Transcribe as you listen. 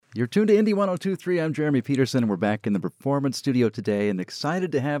You're tuned to Indie 102.3. I'm Jeremy Peterson, and we're back in the performance studio today and excited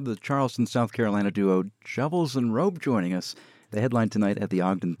to have the Charleston, South Carolina duo Shovels and Rope joining us. They headline tonight at the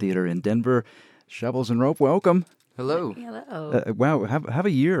Ogden Theater in Denver. Shovels and Rope, welcome. Hello. Hello. Wow, have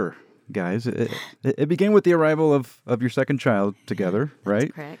a year, guys. It began with the arrival of your second child together, right?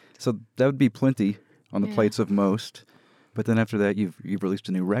 That's correct. So that would be plenty on the plates of most. But then after that, you've released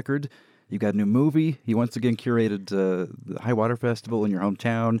a new record. You got a new movie. You once again curated the High Water Festival in your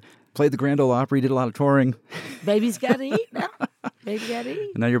hometown. Played the Grand Ole Opry. Did a lot of touring. Baby's got to eat now. Baby got to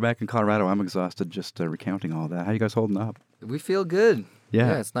eat. And now you're back in Colorado. I'm exhausted just recounting all that. How you guys holding up? We feel good.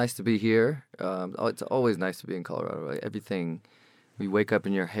 Yeah. It's nice to be here. It's always nice to be in Colorado. Right? Everything, we wake up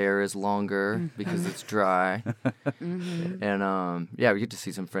and your hair is longer because it's dry. And we get to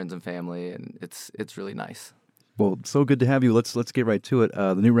see some friends and family, and it's really nice. Well, so good to have you. Let's get right to it.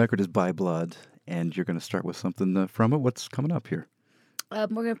 The new record is By Blood, and you're going to start with something from it. What's coming up here? We're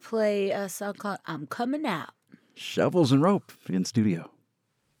going to play a song called I'm Coming Out. Shovels and Rope in studio.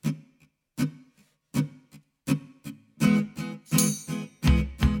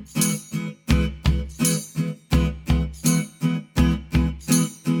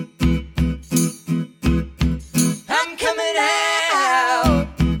 I'm coming out.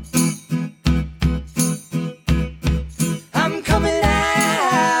 I'm coming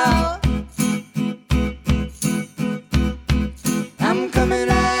out. I'm coming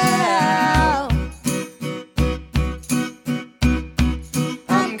out.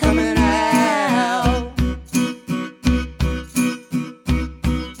 I'm coming out.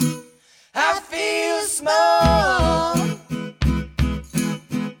 I feel small.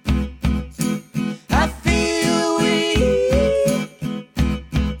 I feel weak.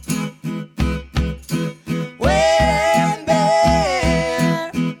 Wearing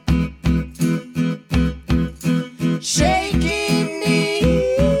bare, shaking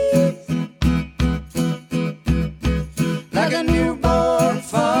knees like a newborn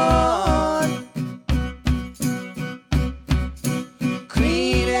fawn,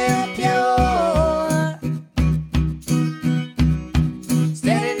 clean and pure,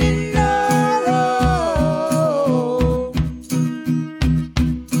 standing in the road,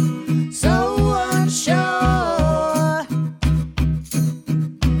 so unsure.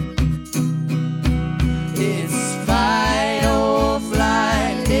 It's fight or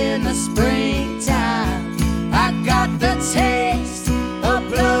flight in the springtime. I got the taste of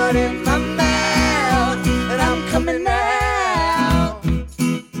blood in my mouth, and I'm coming out.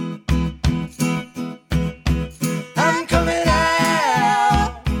 I'm coming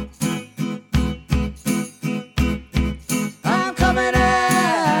out. I'm coming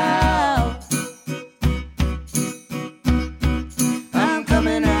out. I'm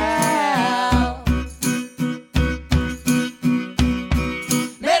coming out.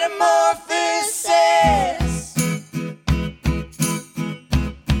 Metamorphosis.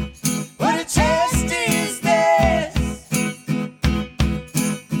 What a test is this?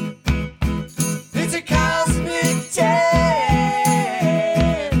 It's a cosmic test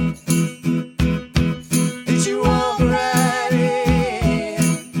that you walk right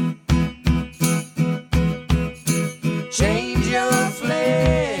in. Change your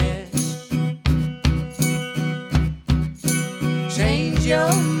flesh. Change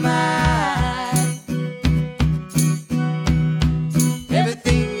your mind.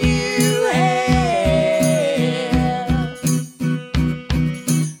 Everything you have,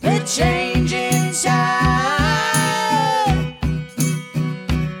 they change inside.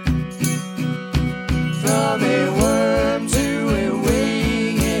 From a worm to a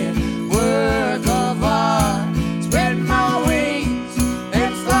winged work of art. Spread my wings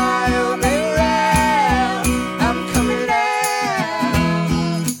and fly on around. I'm coming out.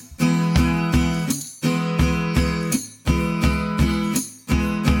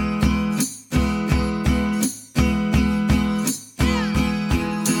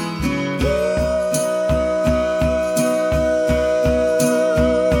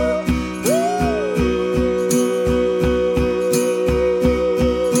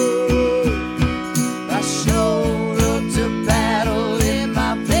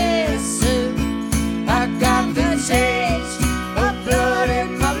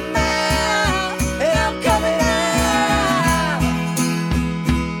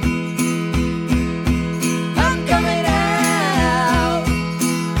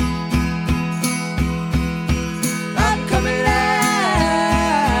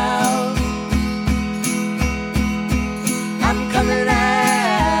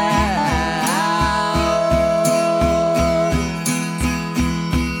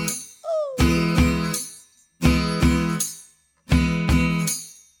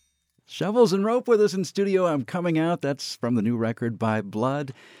 Shovels and Rope with us in studio. I'm Coming Out. That's from the new record by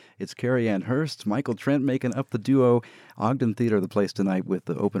Blood. It's Carrie Ann Hurst, Michael Trent making up the duo. Ogden Theater, the place tonight with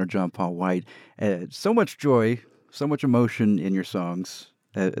the opener John Paul White. So much joy, so much emotion in your songs.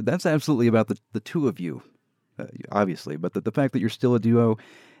 That's absolutely about the two of you, obviously. But the fact that you're still a duo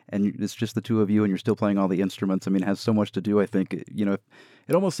and it's just the two of you and you're still playing all the instruments, I mean, it has so much to do. I think, it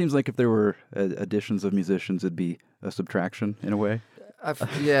almost seems like if there were additions of musicians, it'd be a subtraction in a way.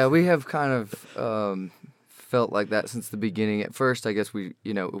 Yeah, we have kind of felt like that since the beginning. At first, I guess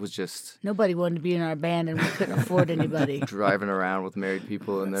it was just Nobody wanted to be in our band, and we couldn't afford anybody. driving around with married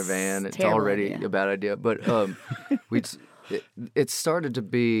people in their van. It's terrible already idea. a bad idea. But it started to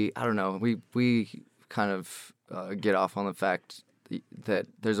be, I don't know, we kind of get off on the fact that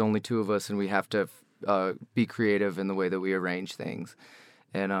there's only two of us and we have to be creative in the way that we arrange things.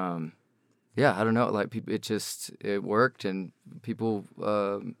 And I don't know, like it worked and people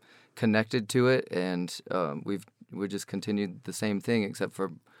connected to it, and we just continued the same thing except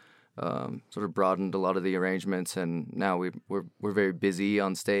for sort of broadened a lot of the arrangements, and now we're very busy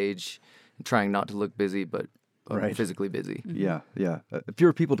on stage, trying not to look busy, but Right. physically busy. Yeah.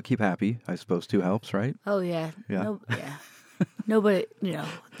 Fewer people to keep happy, I suppose, too, helps, right? Oh yeah. Yeah. Nobody,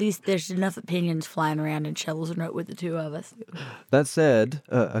 there's enough opinions flying around in Shovels and Rope with the two of us. That said,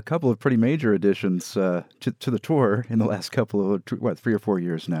 a couple of pretty major additions to the tour in the last couple of, 3 or 4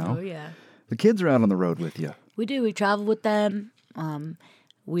 years now. Oh yeah. The kids are out on the road with you. We do. We travel with them.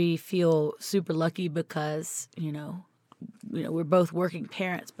 We feel super lucky because, we're both working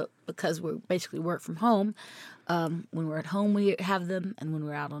parents, but because we basically work from home, when we're at home we have them, and when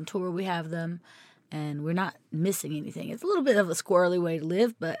we're out on tour we have them, and we're not missing anything. It's a little bit of a squirrely way to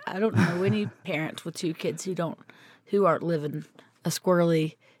live, but I don't know any parents with two kids who aren't living a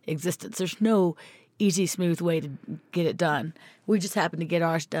squirrely existence. There's no easy, smooth way to get it done. We just happen to get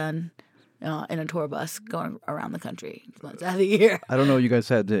ours done in a tour bus going around the country months out of the year. I don't know you guys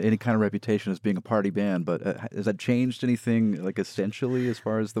had any kind of reputation as being a party band, but has that changed anything, like, essentially, as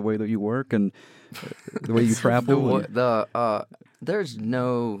far as the way that you work and the way you travel? There's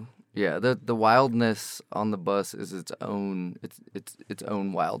no... Yeah, the wildness on the bus is its own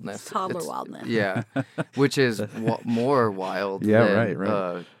wildness. Toddler wildness. Yeah, which is more wild. Yeah, than,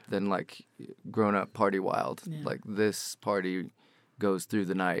 right. Than like grown up party wild. Yeah. Like this party goes through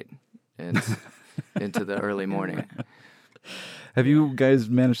the night and into the early morning. Have you guys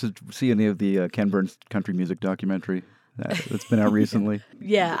managed to see any of the Ken Burns country music documentary that's been out recently?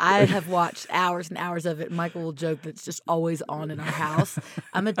 Yeah, I have watched hours and hours of it. Michael will joke that it's just always on in our house.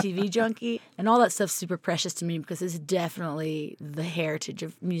 I'm a TV junkie, and all that stuff's super precious to me because it's definitely the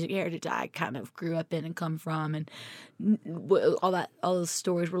music heritage I kind of grew up in and come from, and all those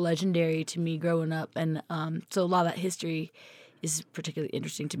stories were legendary to me growing up, and so a lot of that history is particularly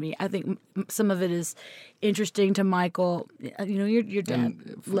interesting to me. I think some of it is interesting to Michael. Your dad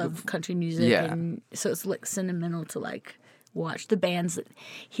loved country music, Yeah. and so it's like sentimental to like watch the bands that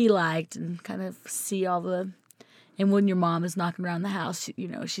he liked and kind of see all the. And when your mom is knocking around the house,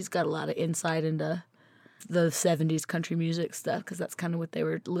 she's got a lot of insight into the 70s country music stuff because that's kind of what they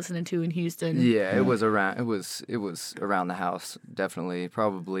were listening to in Houston. Yeah, it was around the house. Definitely,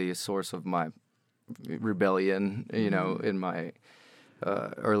 probably a source of my rebellion, in my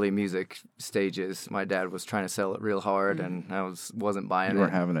early music stages. My dad was trying to sell it real hard, and I wasn't buying You it.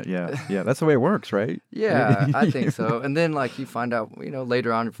 weren't having it, yeah. Yeah, that's the way it works, right? Yeah, I think so. And then, like, you find out,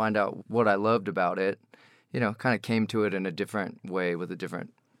 later on, you find out what I loved about it. Kind of came to it in a different way with a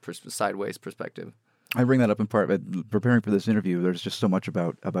different sideways perspective. I bring that up in part, but preparing for this interview, there's just so much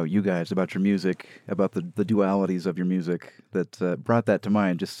about you guys, about your music, about the dualities of your music that brought that to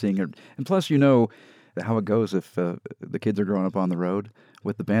mind, just seeing it. And plus, how it goes if the kids are growing up on the road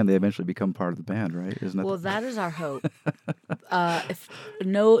with the band, they eventually become part of the band, right? Isn't that? Well, that is our hope.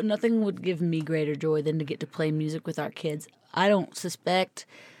 Nothing would give me greater joy than to get to play music with our kids. I don't suspect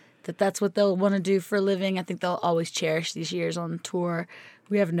that that's what they'll want to do for a living. I think they'll always cherish these years on tour.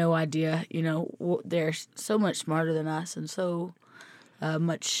 We have no idea. They're so much smarter than us and so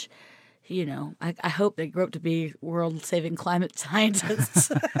much, I hope they grow up to be world-saving climate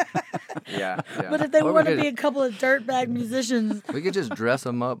scientists. Yeah. But if they Or want to be a couple of dirtbag musicians, we could just dress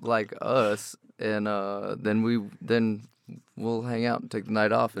them up like us, and then we'll hang out and take the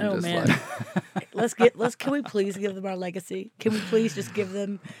night off and oh just man, like. can we please give them our legacy? Can we please just give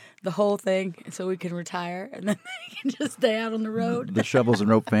them the whole thing so we can retire and then they can just stay out on the road? The Shovels and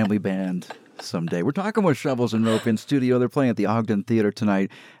Rope family band someday. We're talking with Shovels and Rope in studio. They're playing at the Ogden Theater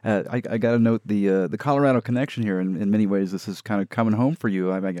tonight. I got to note the Colorado connection here. In many ways, this is kind of coming home for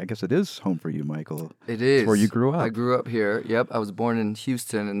you. I guess it is home for you, Michael. It is. It's where you grew up. I grew up here. Yep. I was born in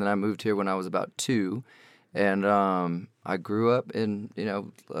Houston, and then I moved here when I was about 2. And I grew up in,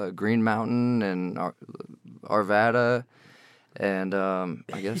 Green Mountain and Arvada. And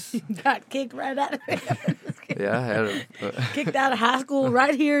I guess... Got kicked right out of it. Yeah, I had kicked out of high school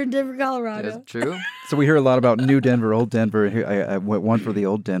right here in Denver, Colorado. That's true. So we hear a lot about New Denver, Old Denver. Here, I went one for the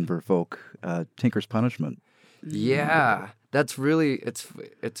Old Denver folk, Tinker's Punishment. Yeah, that's really, it's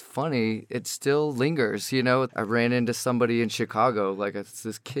funny. It still lingers, I ran into somebody in Chicago, like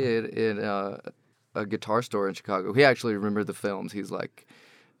this kid in a guitar store in Chicago. He actually remembered the films. He's like,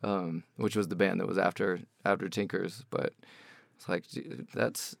 which was the band that was after Tinker's, but it's like,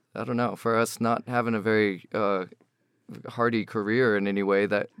 that's, I don't know, for us not having a very hardy career in any way,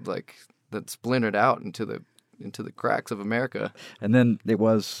 that splintered out into the cracks of America. And then it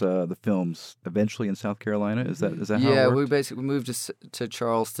was the films eventually in South Carolina. Is that how it worked? We basically moved to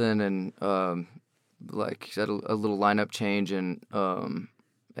Charleston and had a little lineup change and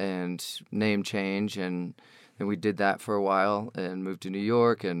name change, and we did that for a while and moved to New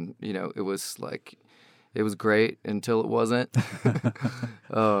York, and it was great until it wasn't.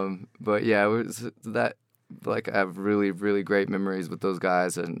 But yeah, it was that. I have really, really great memories with those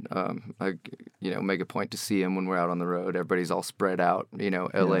guys, and I make a point to see them when we're out on the road. Everybody's all spread out,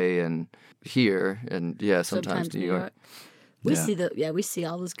 L.A. and here, and sometimes New York. We see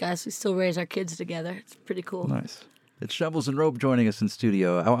all those guys. We still raise our kids together. It's pretty cool. Nice. It's Shovels and Rope joining us in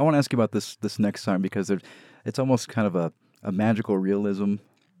studio. I want to ask you about this next song, because it's almost kind of a magical realism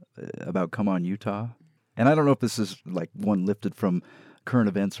about Come On Utah. And I don't know if this is like one lifted from current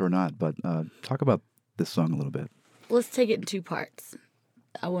events or not, but talk about this song a little bit. Let's take it in 2 parts.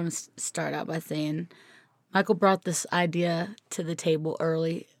 I want to start out by saying Michael brought this idea to the table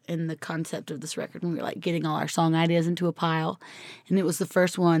early in the concept of this record, when we were getting all our song ideas into a pile. And it was the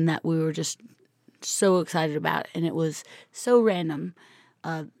first one that we were just so excited about, and it was so random.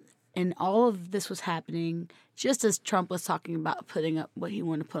 And all of this was happening just as Trump was talking about putting up what he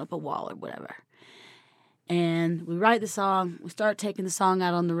wanted to put up a wall or whatever. And we write the song, we start taking the song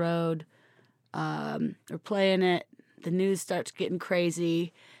out on the road, we're playing it, the news starts getting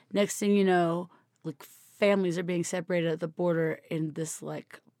crazy. Next thing you know, families are being separated at the border in this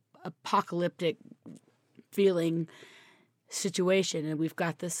apocalyptic feeling situation, and we've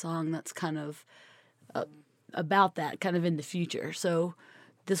got this song that's kind of about that, kind of in the future. So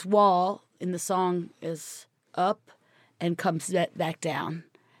this wall in the song is up and comes back down,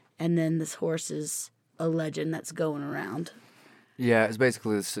 and then this horse is a legend that's going around. Yeah, it's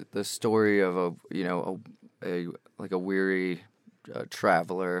basically the story of a weary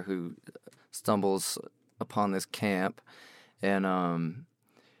traveler who stumbles upon this camp, and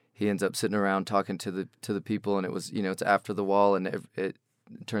he ends up sitting around talking to the people, and it was it's after the wall, and it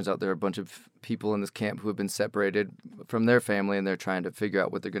turns out there are a bunch of people in this camp who have been separated from their family, and they're trying to figure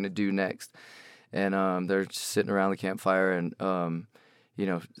out what they're going to do next, and they're just sitting around the campfire and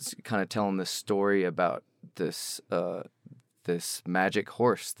kind of telling this story about this magic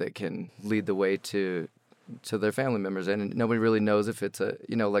horse that can lead the way to their family members, and nobody really knows if it's a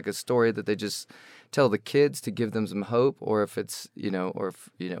a story that they just tell the kids to give them some hope, or if it's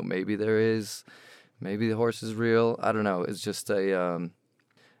maybe maybe the horse is real. I don't know. It's just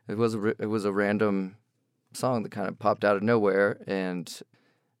it was a random song that kind of popped out of nowhere, and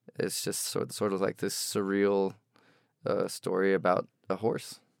it's just sort of like this surreal story about a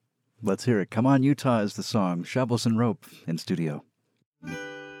horse. Let's hear it. Come On Utah is the song. Shovels and Rope in studio.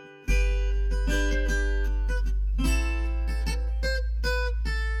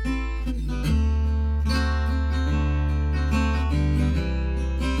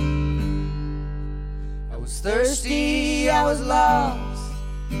 I was thirsty, I was lost,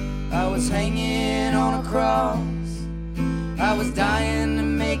 I was hanging on a cross, I was dying to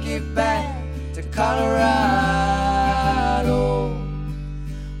make it back to Colorado.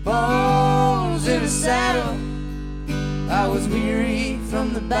 Bones in a saddle, I was weary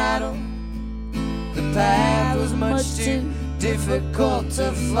from the battle. The path was much too difficult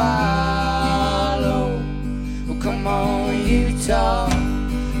to follow. Well, come on, Utah,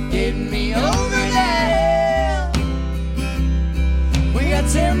 get me over that hill. We got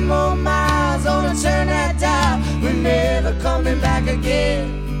 10 more miles on to turn that dial. We're never coming back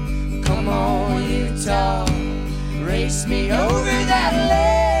again. Come on, Utah, race me over that land.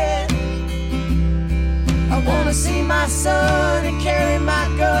 I wanna see my son and carry my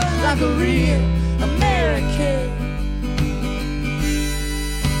gun like a real American.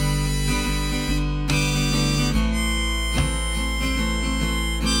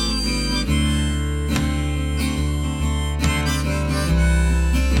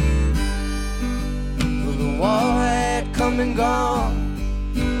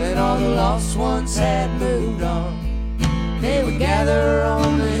 the lost ones had moved on. They would gather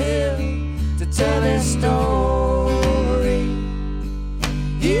on the hill to tell their story.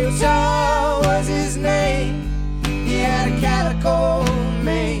 Utah was his name. He had a calico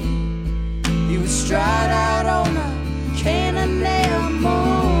mane. He would stride out on a Canandaigua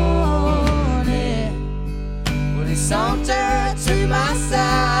morning. Well, he sauntered to my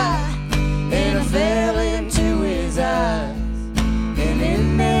side, and I fell into his eyes. And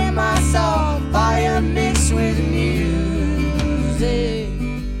in them I saw fire mixed with music.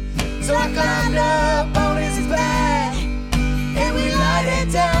 So I climbed up on his back, and we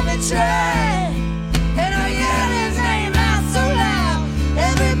lighted down the track. And I yelled his name out so loud,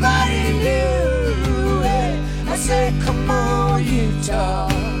 everybody knew it. I said, come on, Utah,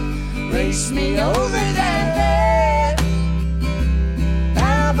 race me over that land.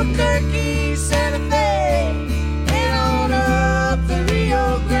 Albuquerque, Santa Fe, and on up the Rio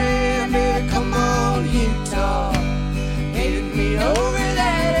Grande. Come on, Utah, hit me over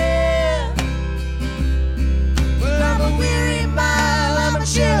that end. Well, I'm a weary mile, I'm a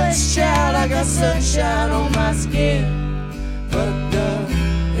chillish child. I got sunshine on my skin, but the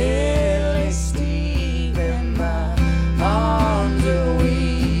hill is steep and my arms are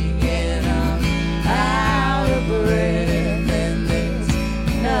weak, and I'm out of breath, and there's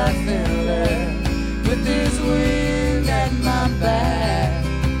nothing left but this wind at my back,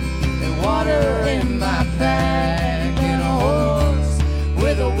 and water in my pack, and a horse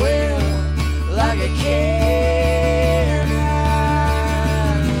with a will like a cannon.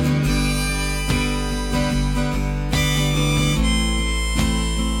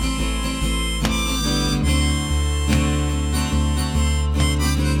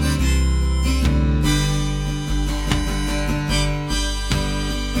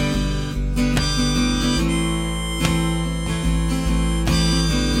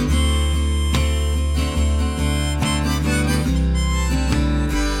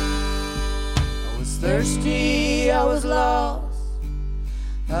 Thirsty, I was lost.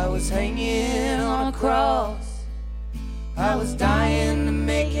 I was hanging on a cross. I was dying to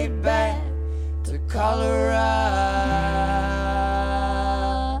make it back to Colorado.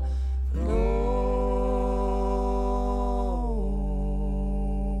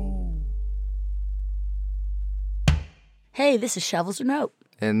 Hey, this is Shovels and Rope.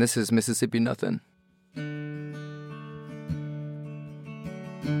 And this is Mississippi Nothing.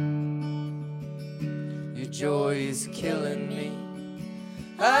 Your joy is killing me.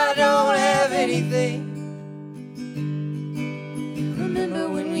 I don't have anything. Remember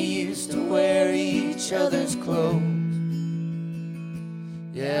when we used to wear each other's clothes?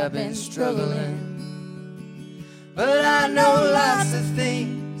 Yeah, I've been struggling, but I know lots of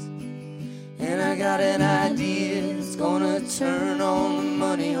things, and I got an idea that's gonna turn on the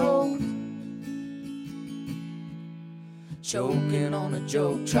money hole. Choking on a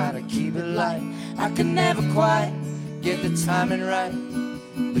joke, try to keep it light. I could never quite get the timing right,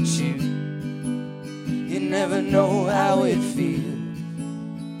 but you never know how it feels.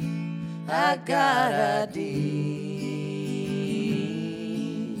 I got ideas.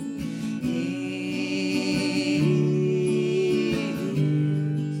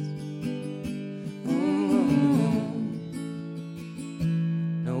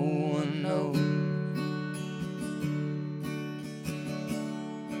 No one knows.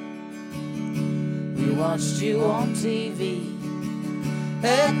 We watched you on TV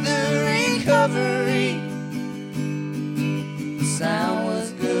at the recovery. The sound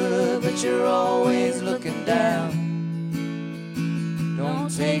was good, but you're always looking down. Don't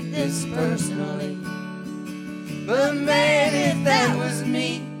take this personally, but man, if that was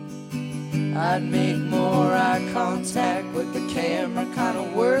me, I'd make more eye contact with the camera, kinda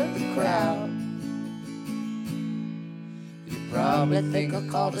worth the crowd. You probably think I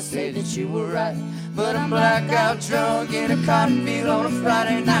called to say that you were right, but I'm blackout drunk in a cotton field on a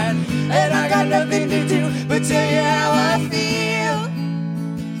Friday night, and I got nothing to do but tell you how I feel.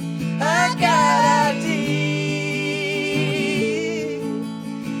 I got ideas.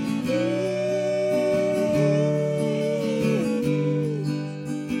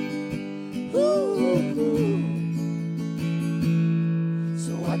 Ooh.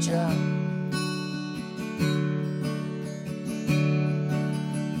 So watch out.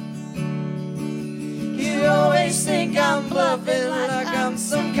 You always think I'm bluffing, like I'm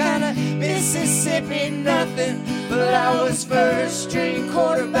some kind of Mississippi nothing, but I was first string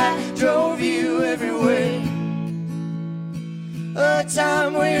quarterback, drove you everywhere. A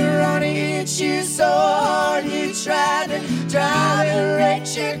time we Ronnie hit you so hard, you tried to drive and wreck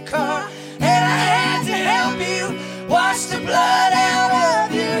your car, and I had to help you wash the blood out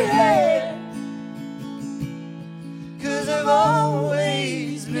of your hair.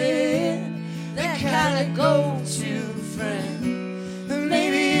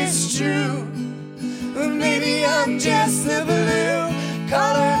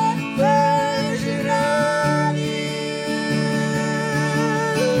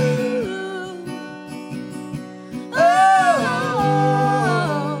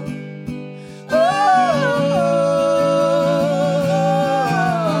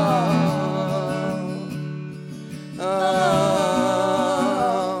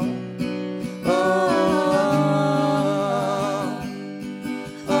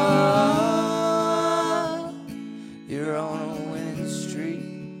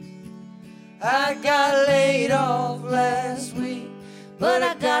 I got laid off last week, but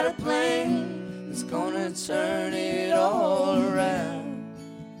I got a plan that's gonna turn it all around.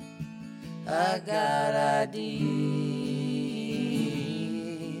 I got ideas.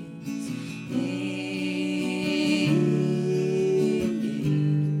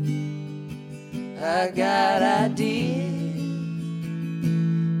 I got ideas.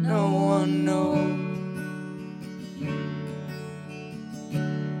 No one knows.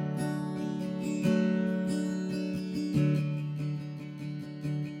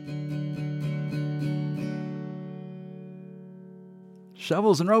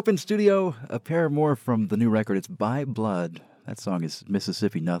 Shovels and Rope in studio. A pair more from the new record. It's By Blood. That song is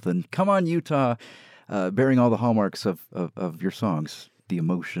Mississippi Nothing. Come On, Utah. Bearing all the hallmarks of your songs. The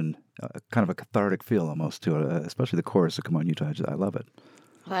emotion, kind of a cathartic feel almost to it, especially the chorus of Come On, Utah. I love it.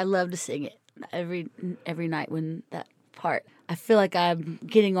 Well, I love to sing it every night when that part. I feel like I'm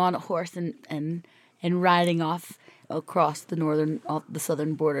getting on a horse and riding off across the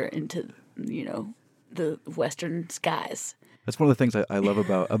southern border into, the western skies. That's one of the things I love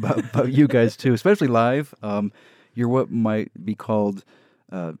about you guys too, especially live. You're what might be called,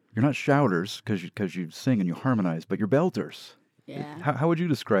 you're not shouters because you sing and you harmonize, but you're belters. Yeah. How would you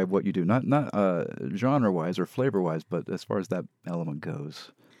describe what you do? Not genre wise or flavor wise, but as far as that element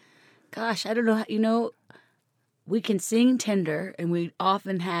goes. Gosh, I don't know. We can sing tender, and we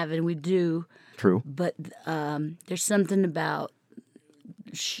often have, and we do. True. But there's something about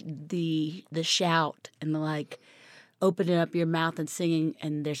the shout and the opening up your mouth and singing,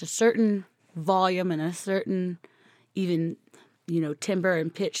 and there's a certain volume and a certain even timbre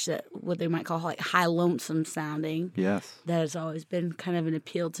and pitch that what they might call high lonesome sounding. Yes. That has always been kind of an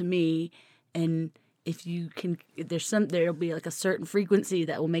appeal to me. And if you can, there'll be a certain frequency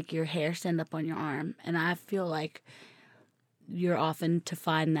that will make your hair stand up on your arm. And I feel like you're often to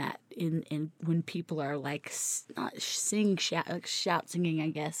find that in when people are not shout singing, I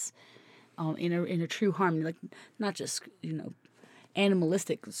guess, in a true harmony, not just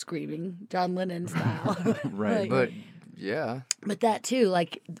animalistic screaming, John Lennon style. Right. But yeah. But that too,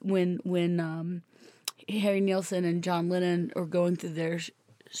 when Harry Nilsson and John Lennon are going through their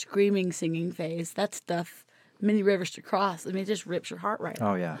screaming, singing phase, that stuff, Many Rivers to Cross, it just rips your heart right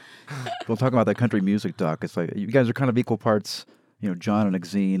out. Oh, yeah. We'll talk about that country music doc. It's like you guys are kind of equal parts, John and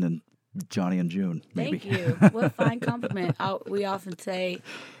Exene and Johnny and June, maybe. Thank you. What a fine compliment. We often say,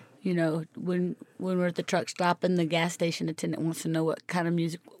 when we're at the truck stop and the gas station attendant wants to know what kind of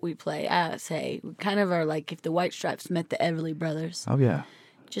music we play, I say we kind of are like if the White Stripes met the Everly Brothers. Oh, yeah.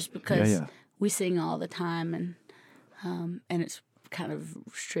 Just because Yeah. we sing all the time and it's kind of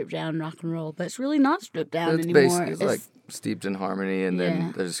stripped down rock and roll, but it's really not stripped down It's anymore. basically steeped in harmony, and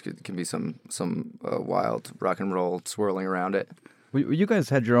then there's can be some wild rock and roll swirling around it. Well, you guys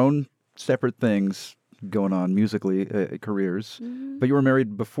had your own separate things going on musically, careers, but you were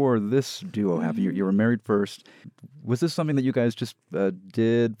married before this duo happened. You were married first. Was this something that you guys just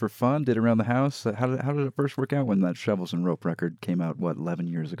did for fun, did around the house? How did it first work out when that Shovels and Rope record came out, 11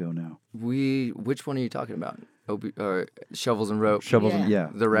 years ago now? Which one are you talking about? Shovels and Rope. Shovels Yeah. and, yeah.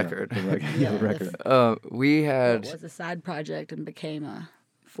 The record. Yeah, the record. Yeah, the record. We had... It was a side project and became a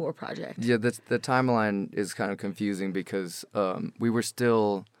four project. Yeah, the timeline is kind of confusing because we were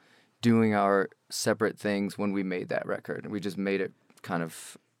still doing our separate things when we made that record. We just made it kind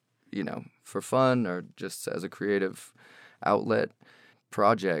of, for fun or just as a creative outlet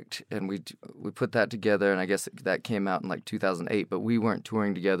project. And we put that together, and I guess that came out in 2008, but we weren't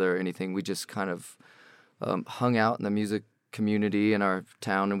touring together or anything. We just kind of hung out in the music community in our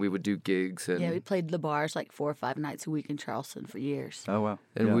town, and we would do gigs. And Yeah, we played the bars 4 or 5 nights a week in Charleston for years. Oh, wow.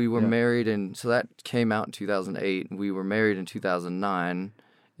 And Yeah, we were yeah. married, and so that came out in 2008, and we were married in 2009,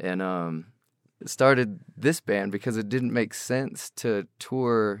 and started this band because it didn't make sense to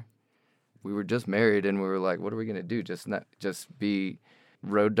tour. We were just married, and we were like, what are we going to do? Just be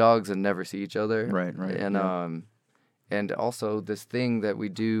road dogs and never see each other? Right. And yeah. and also this thing that we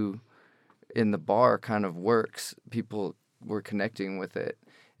do in the bar kind of works. People were connecting with it.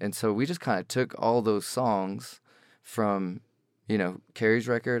 And so we just kind of took all those songs from, Carrie's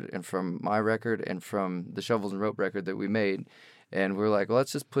record and from my record and from the Shovels and Rope record that we made. And we're like, well,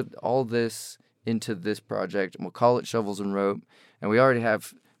 let's just put all this into this project, and we'll call it Shovels and Rope. And we already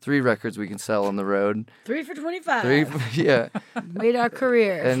have 3 records we can sell on the road. 3 for $25. 3, yeah. Made our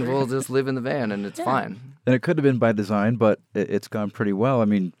career. And we'll just live in the van, and it's fine. And it could have been by design, but it's gone pretty well. I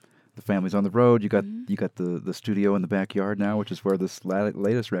mean, the family's on the road. You got the studio in the backyard now, which is where this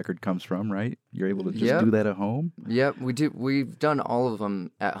latest record comes from, right? You're able to just do that at home? Yep, we do. We've done all of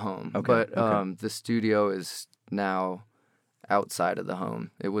them at home. Okay, But okay. the studio is now outside of the home.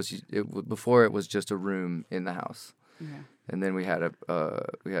 Before it was just a room in the house. Yeah. And then we had a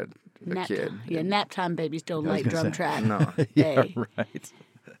kid. Yeah, nap time babies don't like drum track. No. Yeah, right.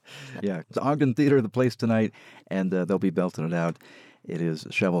 Yeah, it's Ogden Theater, the place tonight, and they'll be belting it out. It is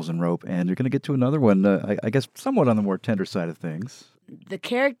Shovels and Rope, and you're going to get to another one, I guess somewhat on the more tender side of things.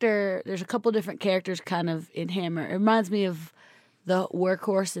 There's a couple different characters kind of in Hammer. It reminds me of the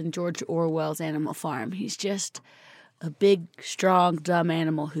workhorse in George Orwell's Animal Farm. He's just a big, strong, dumb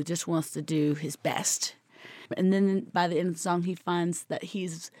animal who just wants to do his best. And then by the end of the song, he finds that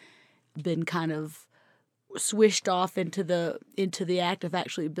he's been kind of swished off into the act of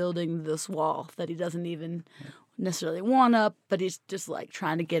actually building this wall that he doesn't even necessarily want up, but he's just like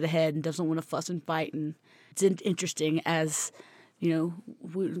trying to get ahead and doesn't want to fuss and fight. And it's interesting as,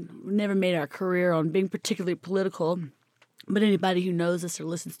 we never made our career on being particularly political, but anybody who knows us or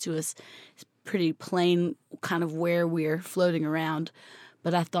listens to us is pretty plain kind of where we're floating around.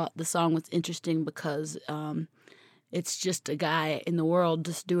 But I thought the song was interesting because it's just a guy in the world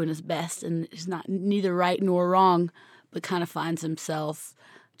just doing his best, and he's not neither right nor wrong, but kind of finds himself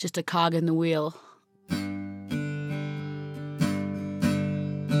just a cog in the wheel.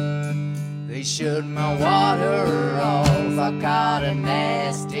 They shut my water off, I got a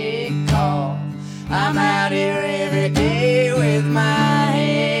nasty cough. I'm out here every day with my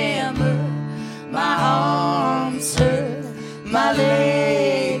hammer. My arms hurt, my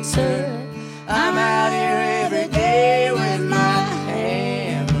legs hurt. I'm out here every day with my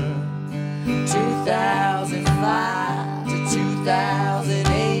hammer. 2005 to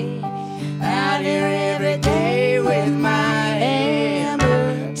 2008. Out here every day with my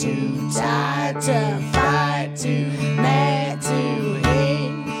hammer. Too tired to fight, too mad to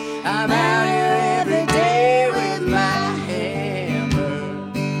hate. I'm out here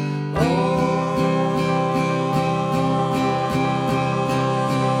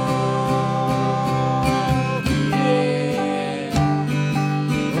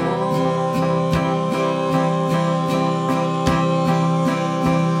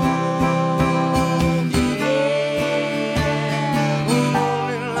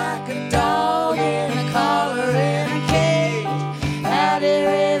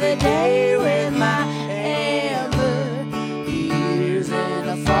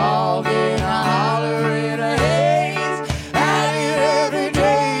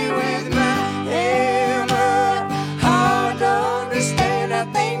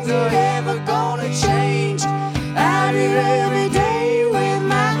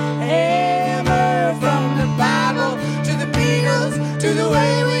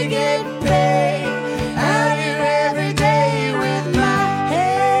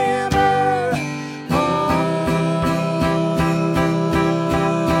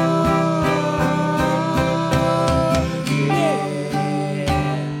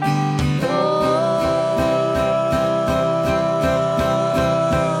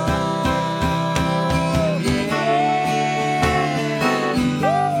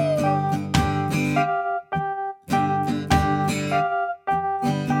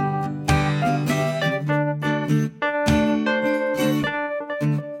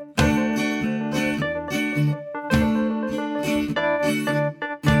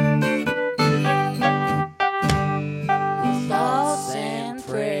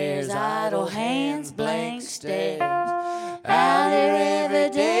every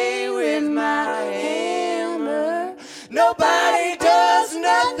day with my hammer. Nobody does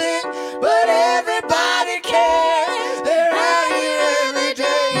nothing, but everybody cares. They're out here every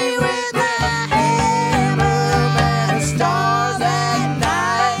day with my hammer. Man, the stars at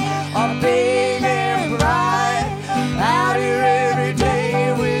night are big and bright. Out here every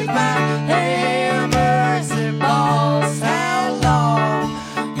day with my hammer. Say, boss, how long?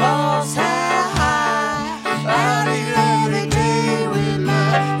 Boss, how high? Out here every day with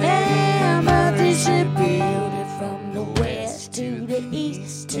my hammer. They should build it from the west to the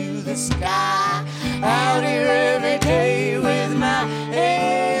east to the sky. Out here every day with my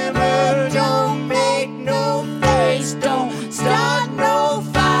hammer. Don't make no face, don't start no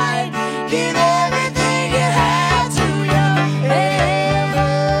fight. Give everything you have to your hammer.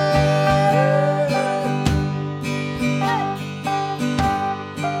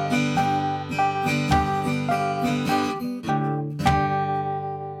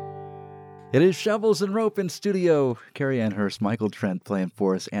 It is Shovels and Rope in studio. Carrie Ann Hurst, Michael Trent playing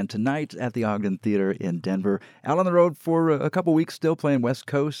for us. And tonight at the Ogden Theater in Denver. Out on the road for a couple weeks, still playing West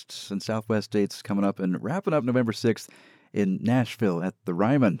Coast and Southwest dates coming up, and wrapping up November 6th in Nashville at the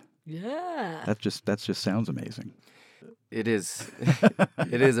Ryman. Yeah. That just sounds amazing. It is,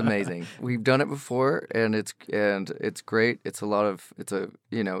 it is amazing. We've done it before, and it's great.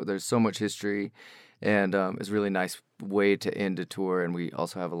 There's so much history, and it's a really nice way to end a tour. And we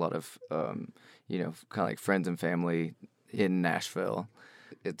also have a lot of, kind of like friends and family in Nashville.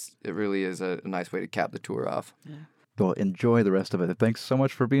 It really is a nice way to cap the tour off. Well, enjoy the rest of it. Thanks so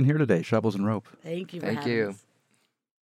much for being here today, Shovels and Rope. Thank you. Thank you.